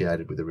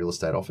associated with the real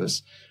estate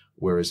office.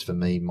 Whereas for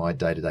me, my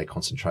day-to-day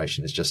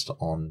concentration is just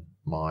on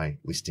my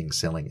listing,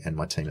 selling, and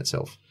my team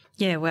itself.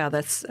 Yeah, wow,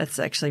 that's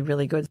actually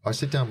really good. I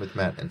sit down with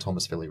Matt and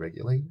Thomas fairly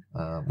regularly.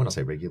 When I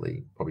say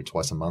regularly, probably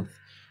twice a month,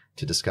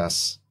 to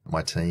discuss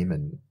my team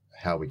and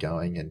how we're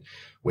going and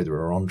whether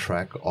we're on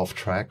track, off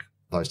track,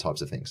 those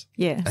types of things.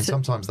 Yeah. And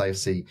sometimes they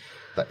see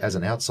that as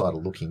an outsider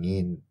looking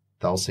in,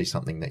 they'll see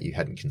something that you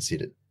hadn't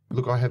considered.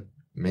 Look, I have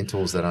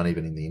mentors that aren't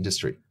even in the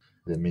industry.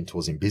 They're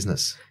mentors in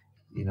business.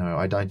 You know,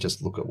 I don't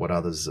just look at what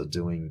others are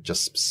doing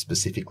just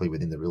specifically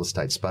within the real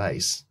estate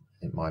space.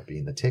 It might be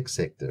in the tech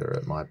sector.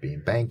 It might be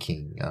in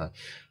banking.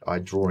 I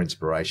draw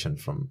inspiration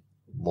from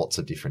lots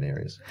of different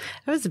areas.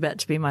 That was about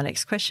to be my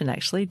next question,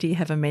 actually. Do you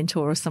have a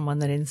mentor or someone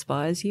that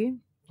inspires you?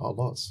 Oh,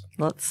 lots.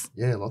 Lots?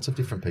 Yeah, lots of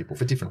different people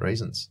for different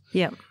reasons.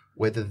 Yeah.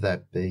 Whether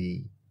that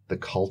be the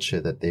culture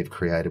that they've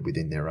created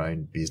within their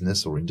own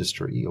business or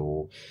industry,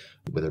 or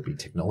whether it be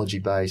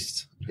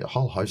technology-based, a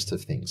whole host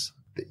of things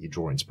that you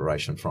draw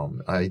inspiration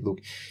from.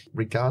 Look,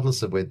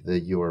 regardless of whether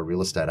you're a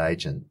real estate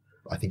agent,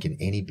 I think in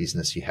any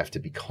business you have to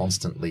be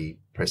constantly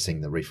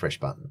pressing the refresh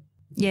button.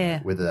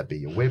 Yeah. Whether that be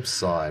your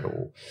website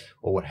or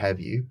what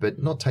have you,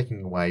 but not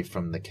taking away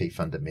from the key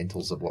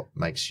fundamentals of what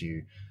makes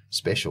you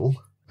special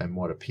and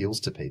what appeals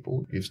to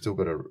people. You've still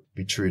got to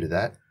be true to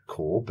that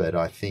core, but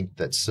I think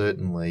that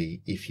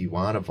certainly if you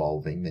aren't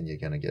evolving, then you're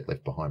going to get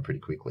left behind pretty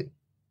quickly.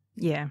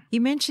 Yeah. You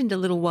mentioned a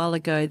little while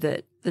ago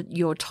that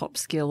your top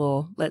skill,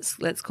 or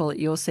let's call it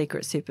your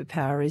secret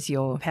superpower, is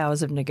your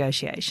powers of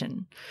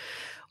negotiation.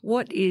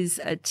 What is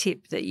a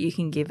tip that you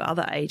can give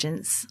other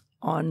agents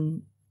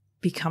on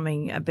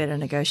becoming a better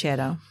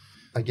negotiator?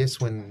 I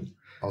guess when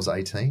I was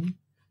 18,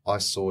 I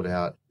sought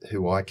out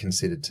who I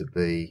considered to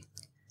be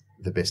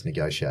the best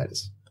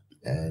negotiators.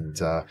 And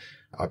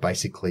I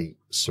basically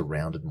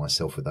surrounded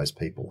myself with those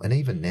people. And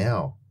even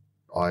now,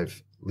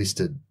 I've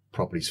listed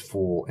properties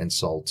for and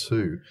sold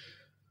to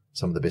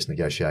some of the best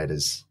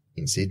negotiators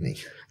in Sydney.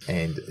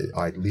 And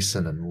I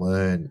listen and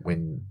learn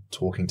when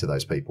talking to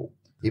those people.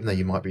 Even though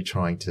you might be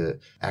trying to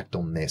act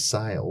on their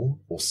sale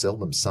or sell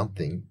them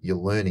something, you're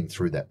learning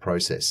through that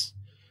process.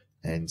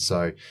 And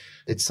so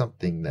it's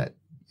something that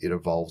it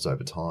evolves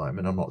over time.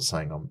 And I'm not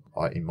saying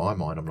in my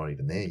mind, I'm not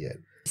even there yet.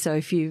 So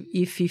if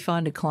you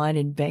find a client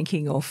in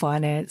banking or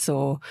finance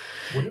or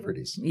whatever it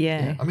is.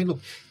 Yeah. I mean, look,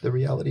 the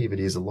reality of it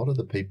is a lot of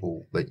the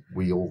people that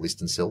we all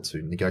list and sell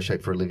to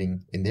negotiate for a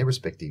living in their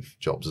respective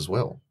jobs as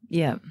well.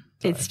 Yeah.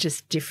 So it's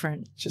just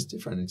different. It's just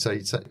different. And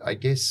so I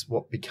guess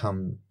what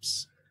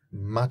becomes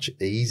much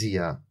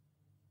easier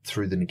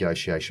through the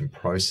negotiation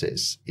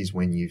process is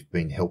when you've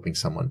been helping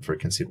someone for a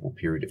considerable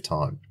period of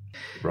time,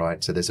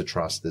 right? So there's a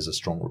trust, there's a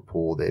strong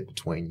rapport there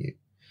between you.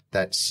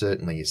 That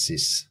certainly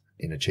assists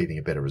in achieving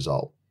a better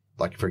result.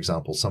 Like, for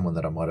example, someone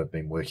that I might have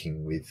been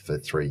working with for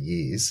 3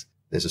 years,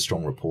 there's a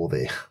strong rapport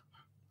there.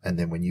 And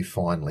then when you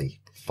finally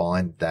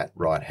find that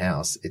right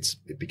house,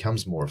 it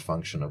becomes more a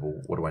function of,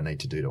 well, what do I need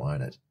to do to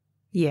own it?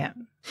 Yeah.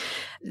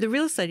 The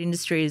real estate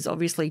industry has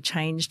obviously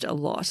changed a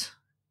lot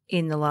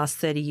in the last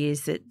 30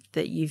 years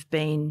that you've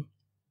been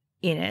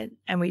in it.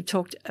 And we've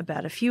talked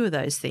about a few of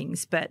those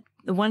things. But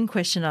the one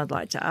question I'd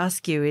like to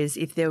ask you is,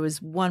 if there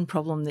was one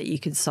problem that you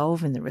could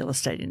solve in the real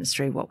estate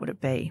industry, what would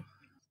it be?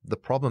 The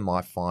problem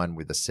I find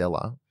with a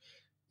seller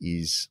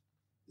is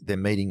they're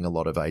meeting a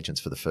lot of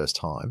agents for the first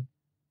time.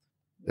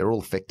 They're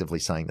all effectively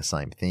saying the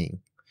same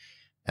thing.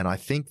 And I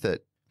think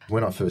that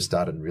when I first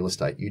started in real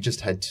estate, you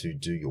just had to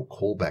do your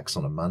callbacks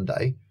on a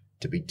Monday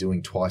to be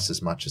doing twice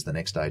as much as the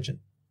next agent.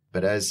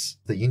 But as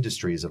the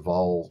industry has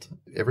evolved,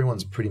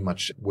 everyone's pretty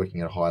much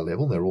working at a high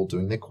level. They're all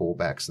doing their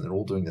callbacks and they're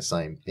all doing the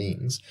same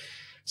things.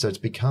 So it's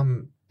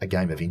become a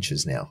game of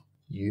inches now.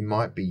 You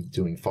might be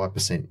doing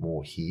 5%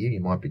 more here. You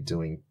might be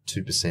doing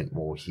 2%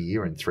 more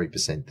here and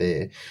 3%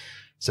 there.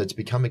 So it's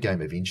become a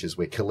game of inches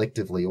where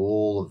collectively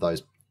all of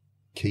those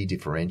key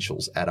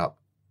differentials add up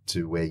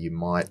to where you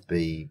might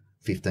be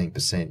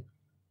 15%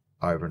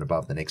 over and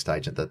above the next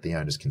agent that the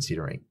owner's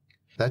considering.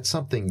 That's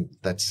something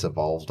that's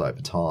evolved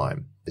over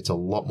time. It's a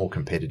lot more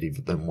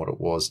competitive than what it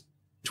was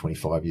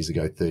 25 years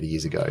ago, 30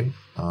 years ago.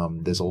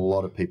 There's a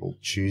lot of people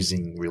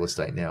choosing real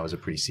estate now as a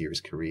pretty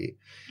serious career.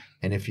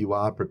 And if you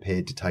are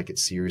prepared to take it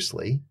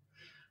seriously,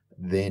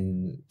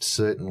 then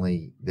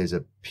certainly there's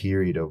a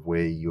period of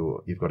where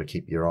you've got to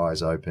keep your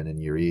eyes open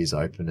and your ears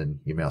open and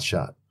your mouth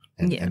shut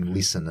and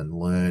listen and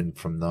learn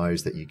from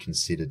those that you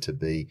consider to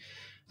be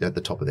at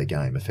the top of their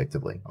game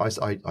effectively.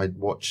 I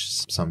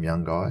watch some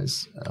young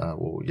guys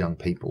or young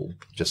people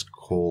just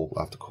call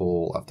after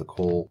call after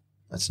call.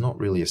 It's not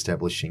really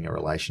establishing a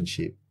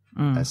relationship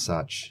as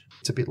such.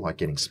 It's a bit like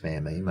getting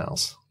spam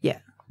emails. Yeah.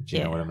 Do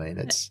you know what I mean?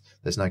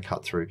 There's no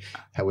cut through.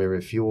 However,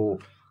 if you're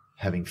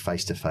having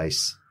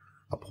face-to-face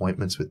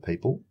appointments with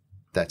people,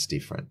 that's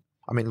different.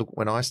 I mean, look,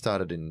 when I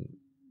started in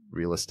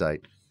real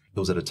estate, it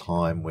was at a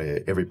time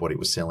where everybody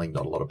was selling,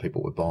 not a lot of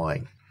people were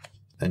buying.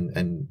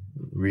 And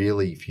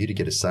really, for you to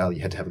get a sale,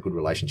 you had to have a good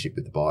relationship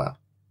with the buyer.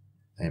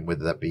 And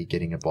whether that be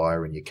getting a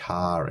buyer in your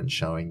car and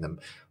showing them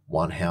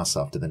one house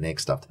after the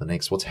next,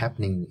 what's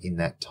happening in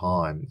that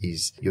time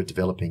is you're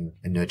developing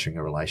and nurturing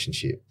a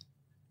relationship.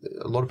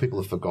 A lot of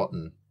people have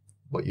forgotten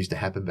what used to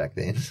happen back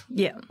then.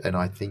 Yeah. And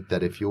I think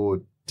that if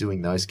you're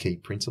doing those key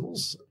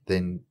principles,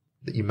 then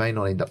you may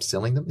not end up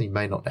selling them. You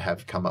may not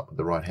have come up with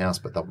the right house,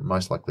 but they'll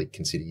most likely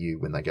consider you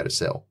when they go to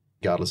sell,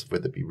 regardless of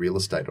whether it be real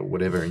estate or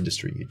whatever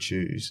industry you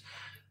choose.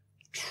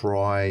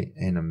 Try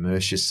and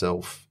immerse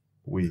yourself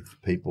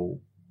with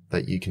people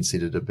that you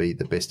consider to be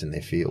the best in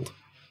their field,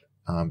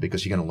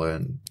 because you're going to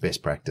learn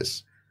best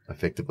practice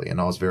effectively. And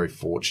I was very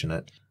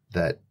fortunate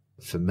that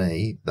for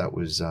me, that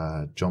was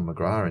John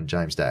McGrath and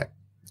James Dack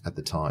at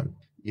the time.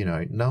 You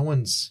know, no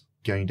one's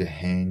going to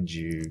hand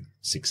you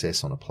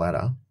success on a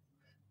platter.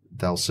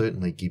 They'll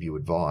certainly give you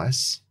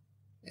advice.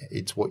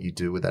 It's what you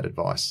do with that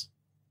advice,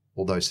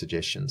 all those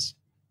suggestions.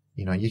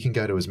 You know, you can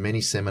go to as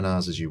many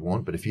seminars as you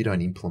want, but if you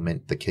don't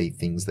implement the key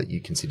things that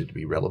you consider to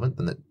be relevant,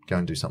 then go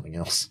and do something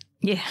else.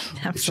 Yeah,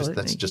 absolutely.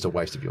 That's just a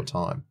waste of your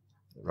time,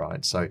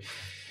 right? So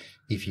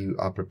if you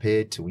are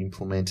prepared to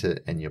implement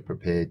it and you're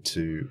prepared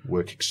to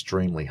work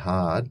extremely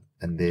hard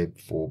and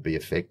therefore be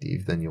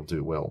effective, then you'll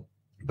do well.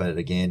 But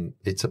again,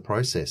 it's a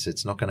process.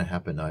 It's not going to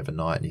happen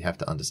overnight, and you have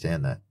to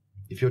understand that.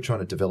 If you're trying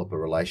to develop a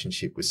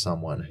relationship with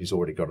someone who's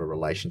already got a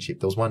relationship,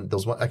 there was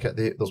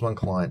one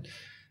client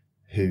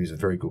who's a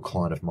very good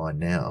client of mine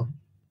now.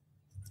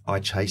 I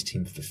chased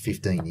him for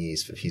 15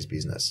 years for his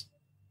business.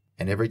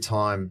 And every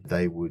time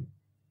they would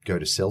go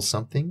to sell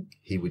something,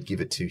 he would give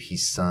it to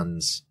his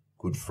son's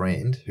good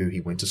friend who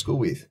he went to school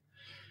with.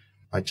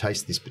 I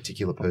chased this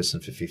particular person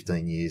for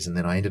 15 years, and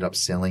then I ended up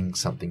selling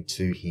something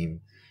to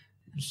him.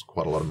 It was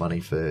quite a lot of money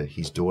for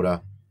his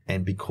daughter.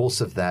 And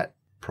because of that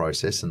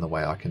process and the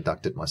way I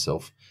conducted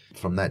myself,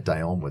 from that day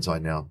onwards, I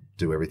now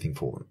do everything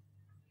for them.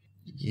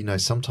 You know,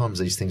 sometimes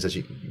these things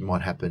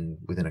might happen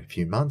within a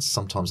few months.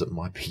 Sometimes it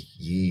might be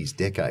years,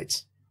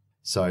 decades.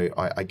 So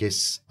I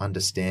guess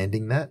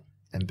understanding that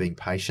and being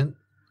patient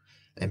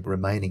and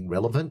remaining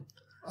relevant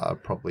are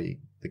probably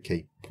the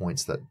key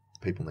points that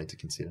people need to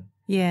consider.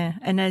 Yeah.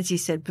 And as you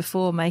said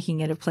before,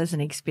 making it a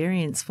pleasant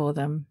experience for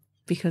them,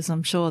 because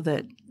I'm sure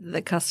that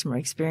the customer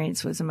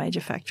experience was a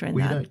major factor in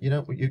that.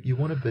 You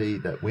want to be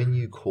that when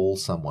you call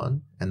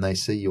someone and they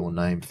see your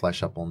name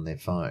flash up on their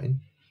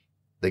phone,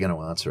 they're going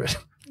to answer it.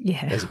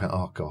 Yeah. As opposed,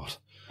 oh God,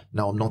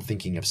 no, I'm not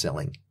thinking of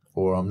selling,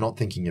 or I'm not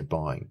thinking of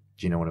buying.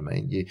 Do you know what I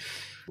mean?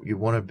 You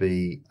want to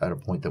be at a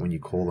point that when you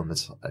call them,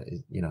 it's,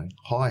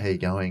 hi, how you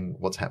going?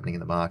 What's happening in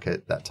the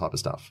market? That type of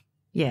stuff.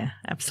 Yeah,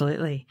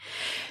 absolutely.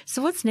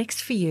 So what's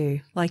next for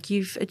you? Like,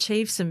 you've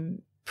achieved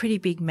some pretty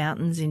big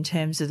mountains in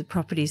terms of the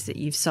properties that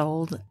you've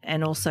sold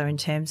and also in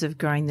terms of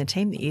growing the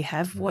team that you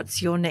have.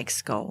 What's your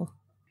next goal?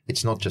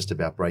 It's not just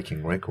about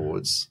breaking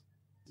records.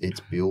 It's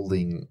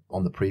building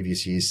on the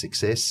previous year's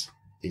success.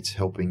 It's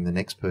helping the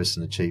next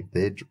person achieve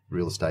their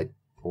real estate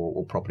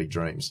or property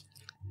dreams,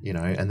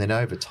 and then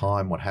over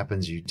time, what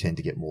happens, you tend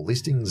to get more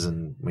listings.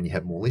 And when you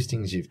have more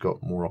listings, you've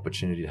got more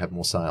opportunity to have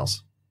more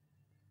sales.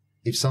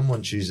 If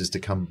someone chooses to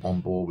come on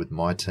board with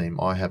my team,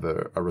 I have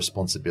a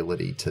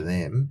responsibility to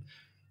them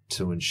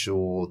to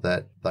ensure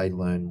that they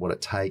learn what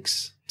it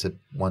takes to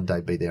one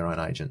day be their own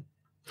agent.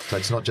 So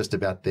it's not just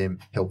about them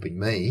helping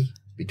me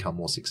become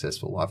more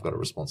successful. I've got a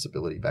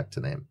responsibility back to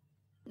them.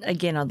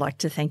 Again, I'd like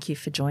to thank you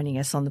for joining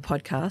us on the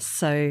podcast.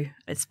 So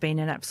it's been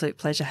an absolute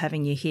pleasure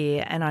having you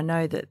here. And I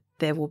know that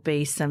there will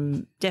be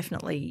some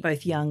definitely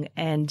both young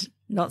and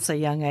not so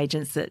young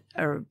agents that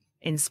are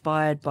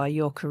inspired by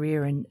your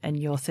career and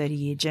your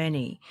 30-year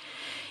journey.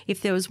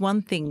 If there was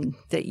one thing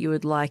that you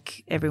would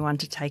like everyone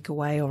to take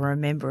away or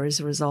remember as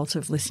a result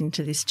of listening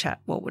to this chat,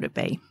 what would it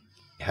be?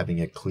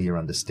 Having a clear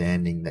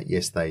understanding that,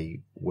 yes,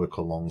 they work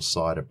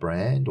alongside a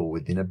brand or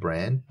within a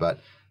brand, but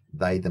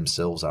they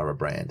themselves are a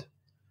brand.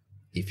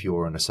 If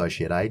you're an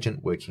associate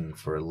agent working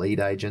for a lead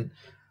agent,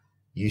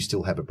 you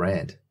still have a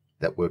brand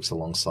that works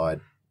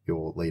alongside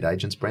your lead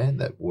agent's brand,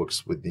 that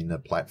works within a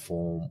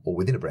platform or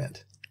within a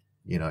brand.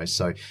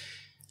 So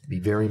Be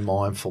very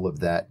mindful of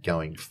that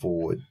going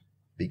forward,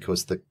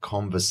 because the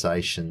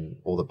conversation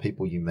or the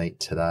people you meet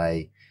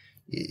today,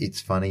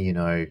 it's funny, you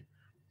know,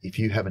 if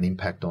you have an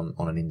impact on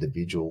an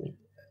individual,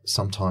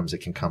 sometimes it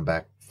can come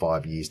back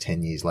 5 years,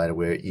 10 years later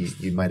where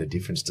you made a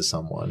difference to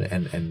someone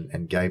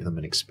and gave them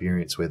an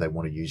experience where they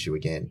want to use you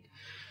again.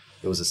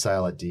 There was a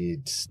sale I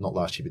did, not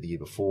last year, but the year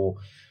before,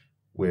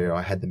 where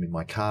I had them in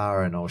my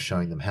car and I was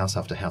showing them house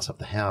after house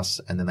after house,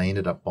 and then they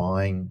ended up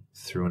buying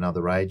through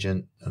another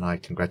agent, and I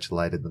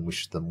congratulated them,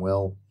 wished them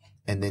well.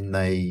 And then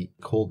they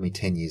called me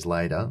 10 years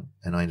later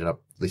and I ended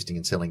up listing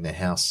and selling their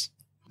house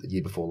the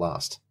year before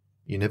last.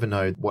 You never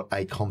know what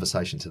a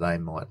conversation today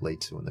might lead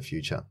to in the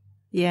future.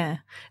 Yeah.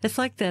 It's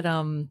like that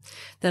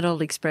that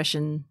old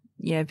expression,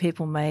 you know,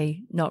 people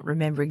may not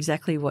remember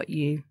exactly what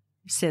you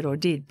said or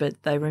did,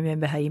 but they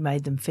remember how you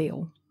made them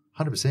feel.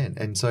 100%.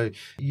 And so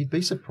you'd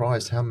be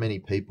surprised how many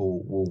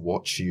people will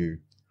watch you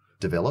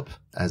develop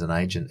as an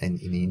agent and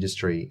in the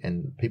industry,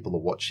 and people are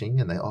watching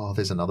and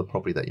there's another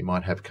property that you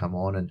might have come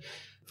on. And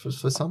for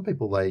some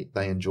people, they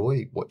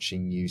enjoy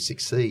watching you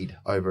succeed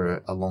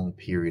over a long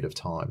period of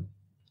time.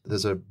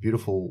 There's a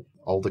beautiful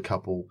older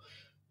couple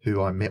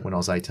who I met when I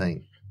was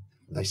 18.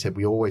 They said,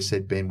 we always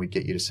said, Ben, we'd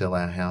get you to sell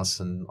our house,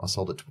 and I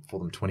sold it for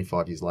them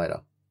 25 years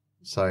later.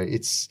 So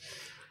it's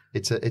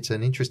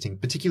an interesting,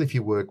 particularly if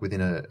you work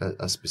within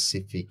a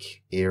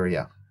specific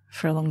area.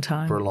 For a long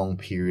time. For a long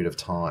period of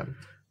time.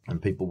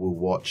 And people will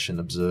watch and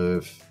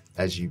observe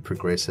as you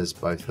progress as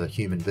both a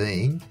human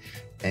being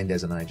and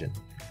as an agent.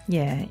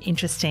 Yeah,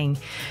 interesting.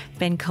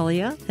 Ben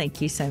Collier,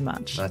 thank you so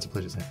much. No, it's a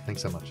pleasure, Sam.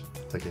 Thanks so much.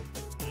 Take care.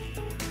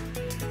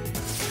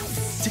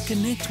 To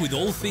connect with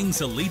all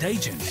things Elite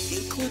Agent,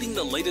 including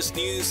the latest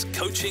news,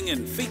 coaching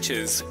and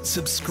features,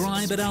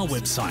 subscribe at our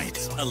website,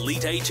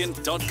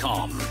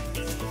 eliteagent.com.